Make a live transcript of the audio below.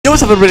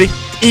what's up everybody?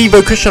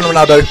 Evo Cristiano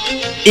Ronaldo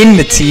in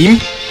the team.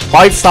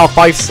 5-star,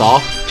 5-star.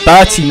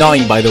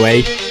 39 by the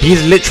way.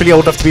 He's literally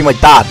old enough to be my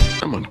dad.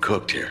 I'm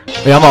uncooked here.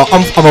 Wait,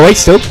 I'm away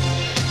still.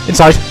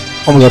 Inside.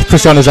 Oh my god,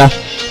 Cristiano's there.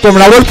 Go on,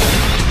 Ronaldo.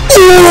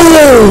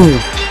 Oh!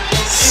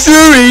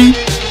 Sorry!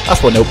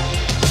 That's 1-0.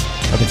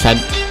 I've been sent.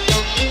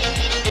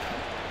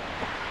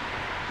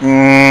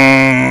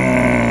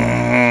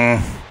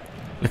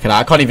 Look at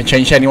that. I can't even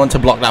change anyone to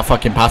block that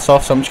fucking pass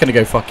off, so I'm just gonna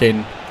go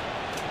fucking...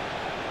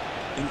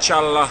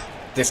 Inshallah.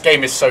 This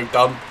game is so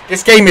dumb.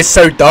 This game is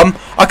so dumb.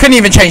 I couldn't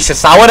even change to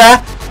sour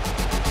there.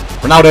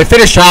 Ronaldo,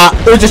 finish that.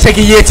 It'll just take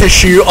a year to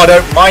shoot. I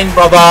don't mind,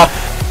 brother.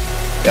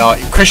 Yeah,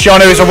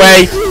 Cristiano is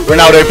away.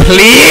 Ronaldo,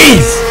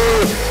 please.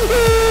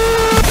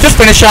 Just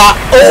finish that.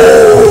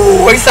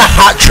 Oh, it's a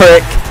hat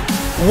trick.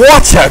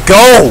 What a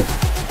goal.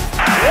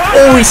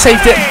 Oh, he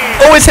saved it.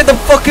 Oh, it's hit the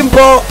fucking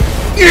bar.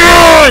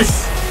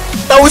 Yes.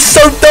 That was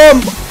so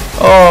dumb.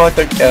 Oh, I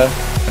don't care.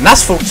 And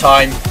that's full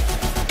time.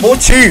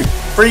 4-2.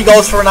 3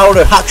 goals for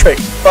Ronaldo, hat-trick,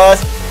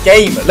 first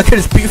game. Look at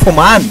this beautiful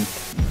man.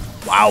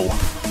 Wow,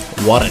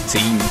 what a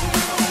team.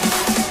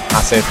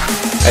 Massive.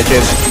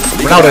 Edges.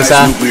 Ronaldo's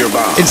there.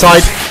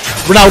 Inside.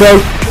 Ronaldo.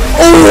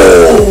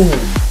 Oh!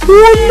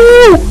 Oh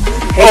no!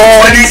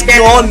 Oh, and he's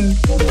gone.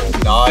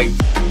 Nice.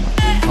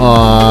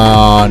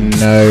 Oh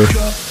no.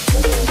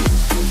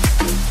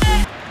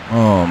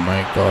 Oh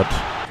my god.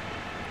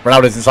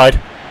 Ronaldo's inside.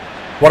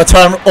 What a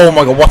turn. Oh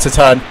my god, what a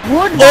turn.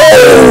 What?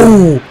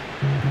 Oh!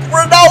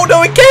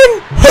 Ronaldo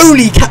again!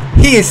 Holy cat,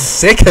 he is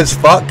sick as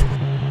fuck.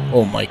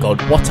 Oh my god,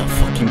 what a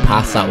fucking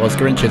pass that was.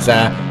 Grinch is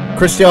there.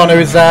 Cristiano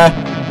is there.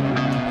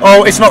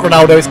 Oh, it's not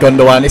Ronaldo, it's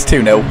Gundogan. It's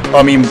 2-0.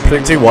 I mean,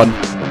 2-1.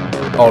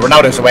 Oh,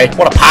 Ronaldo's away.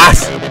 What a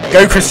pass.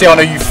 Go,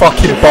 Cristiano, you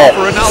fucking bot.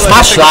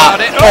 Smash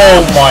that.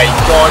 Oh my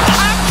god.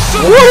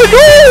 What a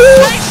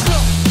goal!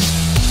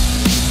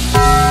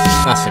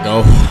 That's a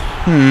goal.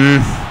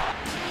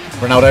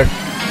 Ronaldo.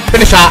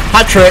 Finish that.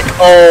 Hat-trick.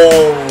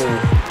 Oh.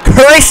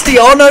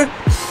 Cristiano.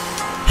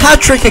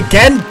 Hat-trick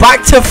again,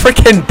 back to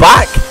freaking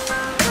back.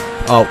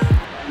 Oh.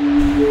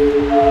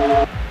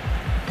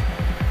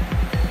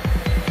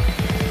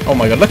 Oh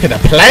my god, look at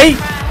the play.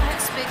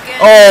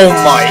 Oh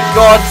my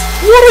god,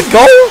 what a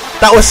goal.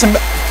 That was some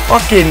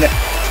fucking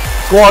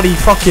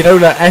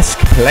Guardiola-esque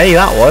play,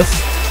 that was.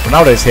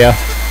 Ronaldo's here.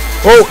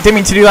 Oh, didn't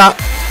mean to do that.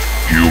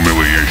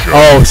 Humiliation.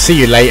 Oh, see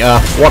you later.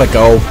 What a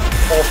goal.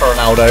 4 for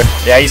Ronaldo.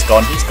 Yeah, he's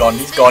gone, he's gone,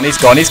 he's gone, he's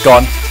gone, he's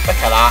gone. Look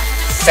at that.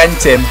 Sent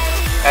him.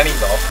 And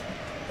he's off.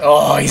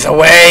 Oh, he's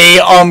away.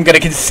 I'm going to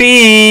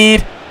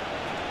concede.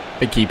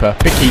 Big keeper.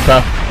 Big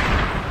keeper.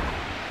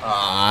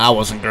 Ah, that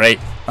wasn't great.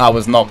 That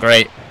was not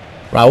great.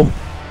 Raul.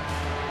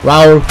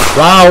 Raul.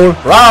 Raul.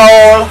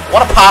 Raul.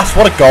 What a pass.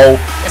 What a goal.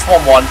 It's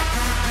 1-1.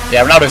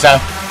 Yeah, Ronaldo's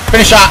there.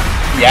 Finish that.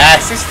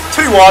 Yes, it's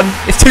 2-1.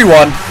 It's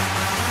 2-1.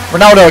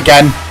 Ronaldo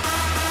again.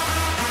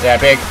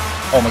 Yeah, big.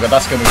 Oh my god,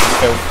 that skill move was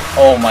filth.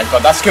 Oh my god,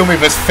 that skill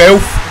move was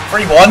filth.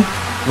 3-1.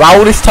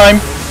 Raul this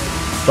time.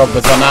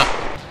 Drogba's on that.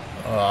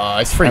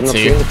 It's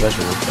 3-2. Go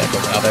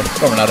Ronaldo.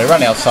 Go Ronaldo.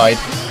 Run outside.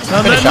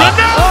 Finish that.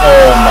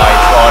 Oh my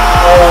god.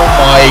 Oh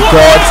my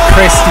god.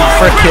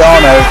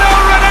 Cristiano.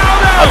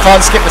 I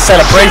can't skip the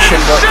celebration,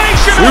 but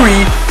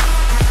Sui.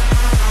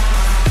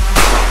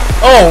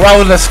 Oh,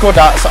 Raul has scored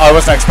that. So I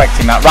wasn't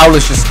expecting that. Raul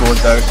has just scored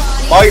though.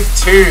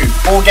 5-2.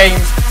 4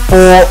 games,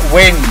 4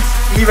 wins.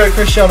 Evo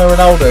Cristiano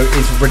Ronaldo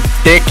is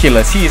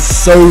ridiculous. He is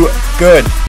so good.